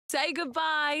Say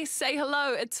goodbye, say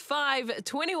hello. It's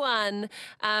 5:21,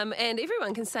 and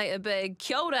everyone can say a big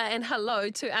kia ora and hello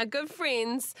to our good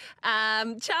friends,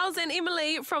 Charles and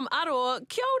Emily from ARO.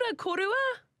 Kia ora, korua.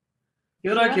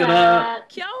 Kia ora, kia ora.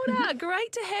 Kia ora.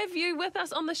 Great to have you with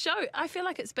us on the show. I feel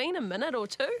like it's been a minute or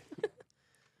two.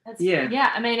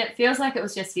 Yeah, I mean, it feels like it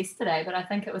was just yesterday, but I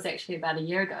think it was actually about a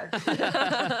year ago.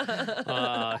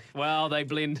 Well, they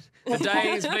blend. The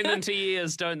days blend into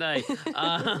years, don't they?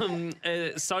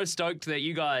 So stoked that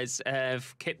you guys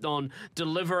have kept on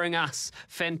delivering us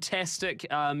fantastic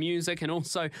music and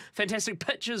also fantastic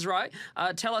pictures, right?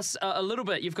 Tell us a little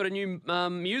bit. You've got a new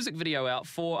music video out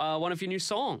for one of your new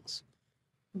songs.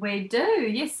 We do,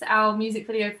 yes. Our music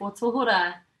video for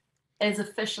Tohora is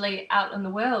officially out in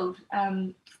the world.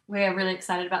 We're really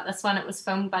excited about this one. It was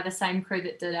filmed by the same crew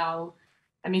that did a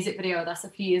music video with us a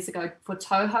few years ago for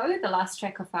Toho, the last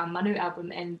track of our Manu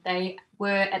album, and they were,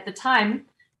 at the time,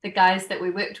 the guys that we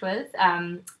worked with.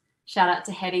 Shout out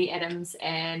to Hattie Adams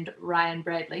and Ryan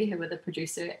Bradley, who were the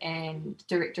producer and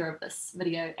director of this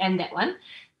video and that one.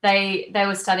 They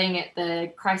were studying at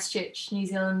the Christchurch, New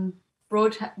Zealand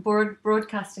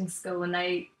broadcasting school, and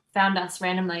they found us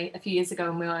randomly a few years ago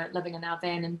when we were living in our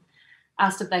van and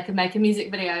asked if they could make a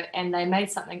music video, and they made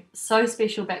something so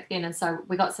special back then, and so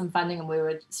we got some funding and we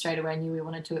were straight away knew we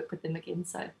wanted to work with them again.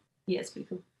 So yeah, it's pretty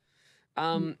cool.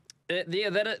 Yeah,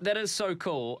 that is so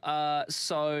cool.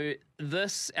 So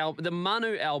this album, the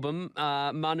Manu album,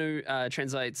 Manu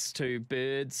translates to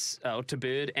birds, to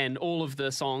bird, and all of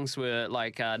the songs were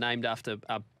like named after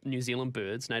New Zealand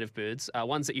birds, native birds,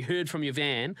 ones that you heard from your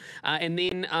van, and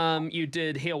then you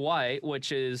did Hawaii,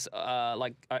 which is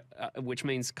which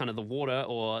means kind of the water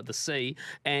or the sea,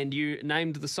 and you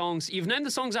named the songs. You've named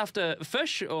the songs after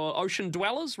fish or ocean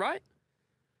dwellers, right?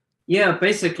 Yeah,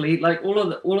 basically, like all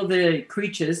of the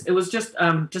creatures. It was just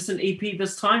an EP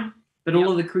this time, but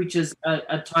all of the creatures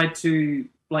are tied to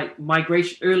like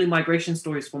early migration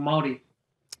stories for Māori.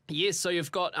 Yes, so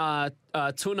you've got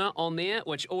tuna on there,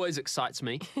 which always excites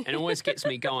me and always gets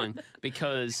me going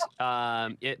because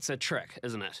it's a trick,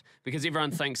 isn't it? Because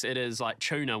everyone thinks it is like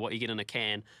tuna, what you get in a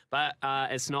can, but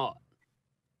it's not.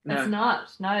 No. It's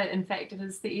not. No, in fact, it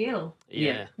is the eel.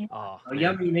 Yeah. Oh, a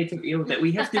yummy native eel that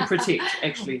we have to protect,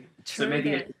 actually. True. So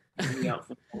maybe out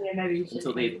for maybe you should.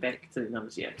 until they're back to the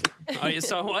numbers. Yeah. Oh, yeah.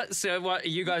 So what? Are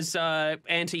you guys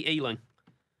anti-eeling?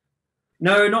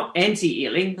 No, not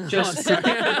anti-eeling. Just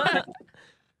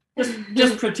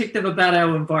just protective about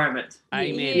our environment.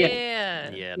 Amen.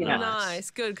 Yeah. Nice. Nice.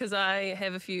 Good, because I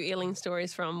have a few eeling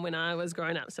stories from when I was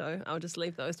growing up, so I'll just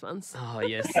leave those ones. Oh,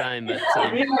 yeah, same. Yeah,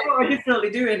 I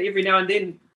definitely do, and every now and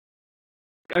then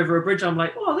over a bridge, I'm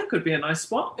like, oh, that could be a nice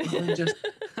spot. And just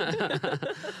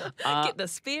Get the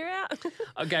spear out.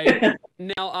 Okay,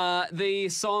 now the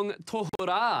song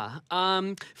Tohora.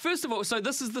 First of all, so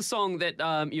this is the song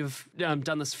that you've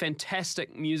done this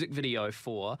fantastic music video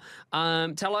for.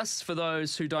 Tell us, for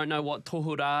those who don't know, what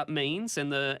Tohora means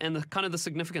and the kind of the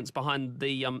significance behind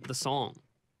the song.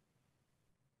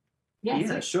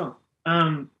 Yeah, sure.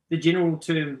 The general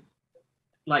term,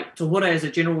 like Tohora as a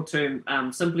general term,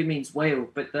 simply means whale,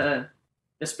 but the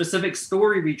specific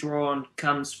story we draw on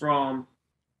comes from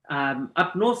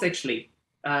up north, actually.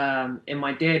 And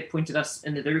my dad pointed us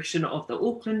in the direction of the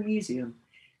Auckland Museum,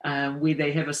 where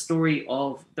they have a story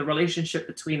of the relationship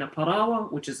between a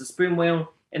parawa, which is a sperm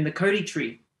whale, and the Kodi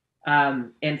tree.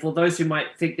 And for those who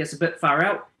might think that's a bit far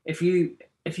out, if you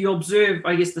observe,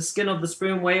 I guess, the skin of the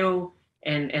sperm whale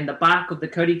and the bark of the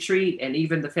Kodi tree, and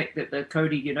even the fact that the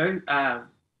Kodi,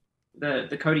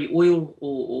 the Kodi oil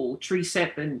or tree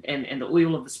sap and the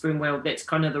oil of the sperm whale, that's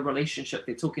kind of the relationship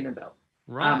they're talking about.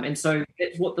 Right. And so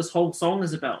that's what this whole song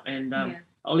is about. And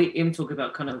I'll let Em talk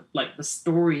about kind of like the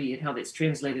story and how that's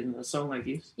translated in the song, I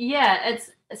guess. Yeah,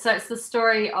 it's the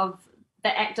story of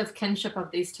the active kinship of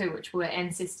these two, which were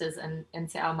ancestors in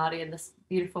Te Ao Māori and this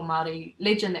beautiful Māori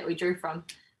legend that we drew from.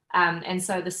 And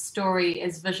so the story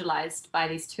is visualized by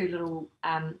these two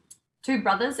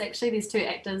brothers, actually, these two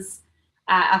actors,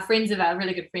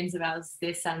 really good friends of ours.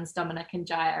 Their sons, Dominic and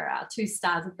Jaya, are our two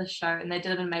stars of the show, and they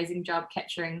did an amazing job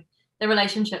capturing the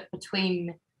relationship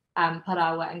between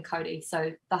Parawa and Kodi.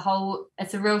 So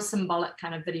it's a real symbolic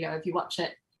kind of video. If you watch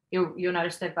it, you'll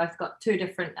notice they've both got two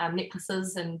different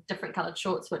necklaces and different coloured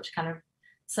shorts, which kind of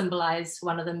symbolise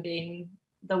one of them being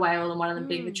the whale and one of them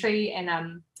being the tree, and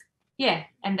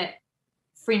and that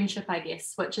friendship, I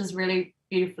guess, which is really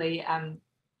beautifully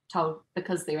told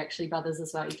because they're actually brothers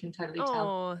as well. You can totally tell.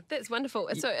 Oh, that's wonderful.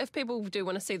 So if people do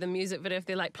want to see the music video, if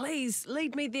they're like, please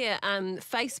lead me there,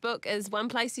 Facebook is one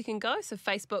place you can go. So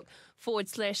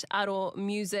Facebook.com/ARO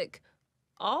Music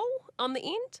on the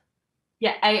end.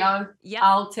 Yeah, AO. Yep.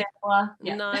 Aotearoa.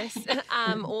 Yeah. Nice.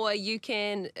 Or you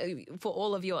can, for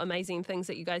all of your amazing things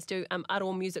that you guys do,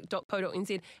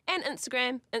 aromusic.co.nz and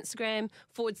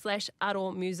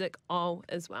Instagram.com/aromusic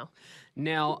as well.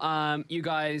 Now, you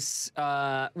guys,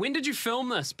 when did you film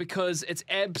this? Because it's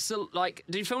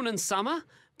did you film it in summer?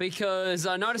 Because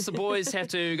I noticed the boys have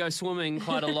to go swimming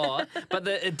quite a lot, but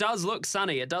it does look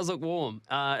sunny. It does look warm.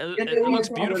 It looks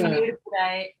beautiful. Beautiful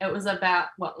day. It was about,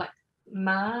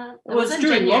 March? It was in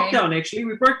during January. lockdown, actually.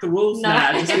 We broke the rules. No.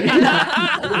 Nah, just kidding.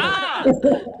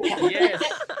 Yes.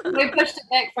 We pushed it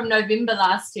back from November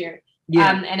last year.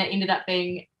 Yeah. And it ended up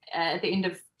being at the end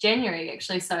of January,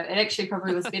 actually. So it actually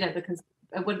probably was better because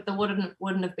it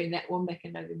wouldn't have been that warm back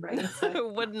in November. Either, so.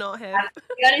 It would not have.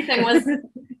 The only thing was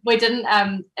we didn't.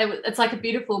 It's like a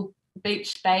beautiful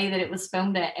beach bay that it was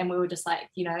filmed at, and we were just like,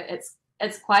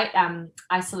 it's quite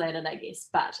isolated, I guess,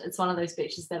 but it's one of those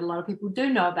beaches that a lot of people do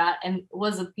know about, and it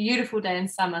was a beautiful day in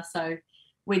summer, so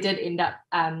we did end up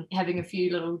having a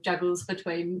few little juggles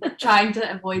between trying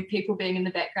to avoid people being in the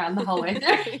background the whole way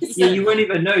through. Yeah, you won't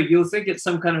even know. You'll think it's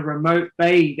some kind of remote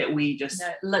bay that we just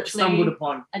literally stumbled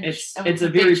upon. It's a the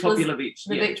very beach was- popular beach.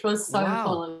 The Yeah. beach was so Wow.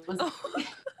 full. It was,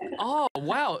 Oh,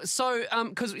 wow. So,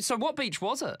 so what beach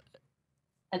was it?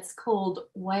 it's called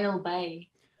Whale Bay.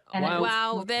 And Wow. it was,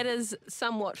 Wow, that is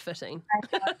somewhat fitting.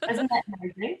 isn't that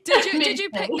amazing? Did you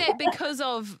pick that because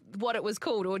of what it was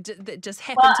called, or did that just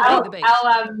happen to be the beach?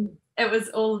 It was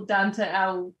all down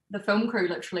to the film crew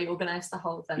literally organised the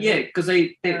whole thing. Yeah, because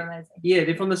They were amazing.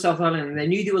 they're from the South Island, and they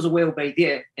knew there was a whale bay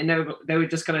there, and they were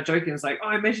just kind of joking. It's like,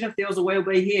 oh, imagine if there was a whale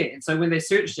bay here. And so when they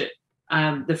searched it,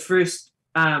 the first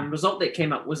result that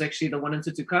came up was actually the one in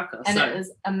Tutukaka. And so, it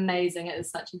is amazing. It is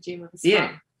such a gem of a spot.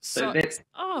 yeah, so that's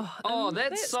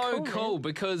That's so cool man.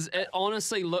 because it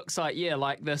honestly looks like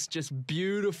this just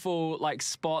beautiful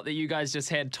spot that you guys just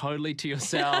had totally to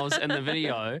yourselves in the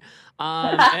video.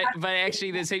 But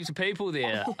actually, there's heaps of people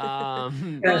there. A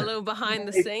little behind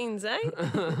the scenes, eh?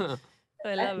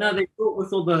 I love no, it. they thought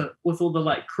with all the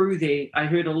crew there, I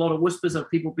heard a lot of whispers of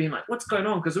people being like, "What's going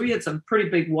on?" Because we had some pretty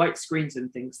big white screens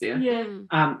and things there. Yeah.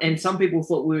 And some people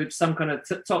thought we were some kind of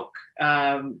TikTok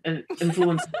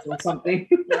influencers or something.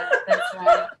 Yeah, that's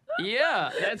right. Yeah,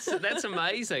 that's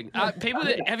amazing. People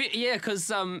that have you,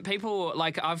 because people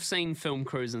I've seen film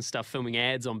crews and stuff filming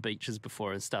ads on beaches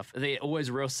before and stuff. They're always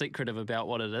real secretive about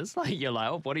what it is. You're like,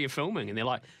 oh, what are you filming? And they're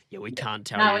like, yeah, we can't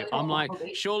tell No, you. it's I'm not like,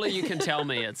 probably. surely you can tell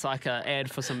me. It's like an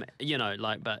ad for some,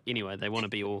 But anyway, they want to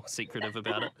be all secretive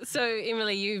about it. So,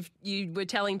 Emily, you were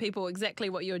telling people exactly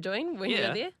what you were doing when you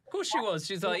were there? Of course she was.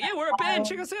 She's like, yeah, we're a band.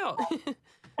 Check us out.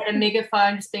 And a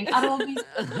megaphone just being, I don't want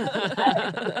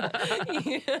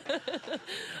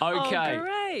Okay. Oh,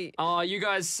 great. Oh, you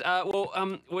guys,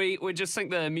 we just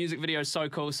think the music video is so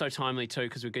cool, so timely too,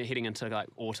 because we're heading into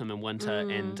autumn and winter,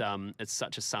 and it's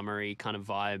such a summery kind of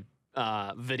vibe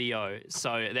video.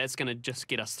 So that's going to just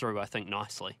get us through, I think,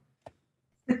 nicely.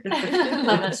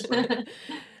 Love it.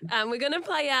 We're going to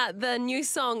play out the new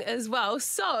song as well.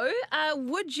 So,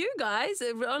 would you guys,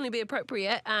 it would only be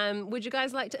appropriate, would you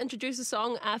guys like to introduce the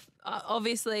song?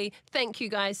 Obviously, thank you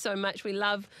guys so much. We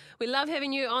love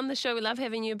having you on the show. We love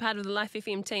having you part of the Life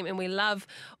FM team, and we love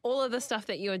all of the stuff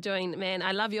that you're doing, man.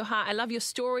 I love your heart. I love your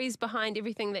stories behind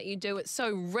everything that you do. It's so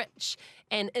rich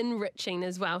and enriching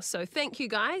as well. So, thank you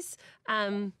guys.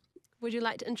 Would you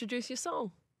like to introduce your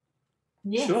song?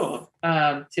 Yes. Sure.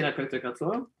 Tēnā koutou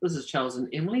katoa. This is Charles and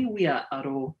Emily. We are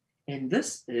ARO, and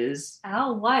this is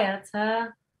Our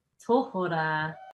waiata tohora.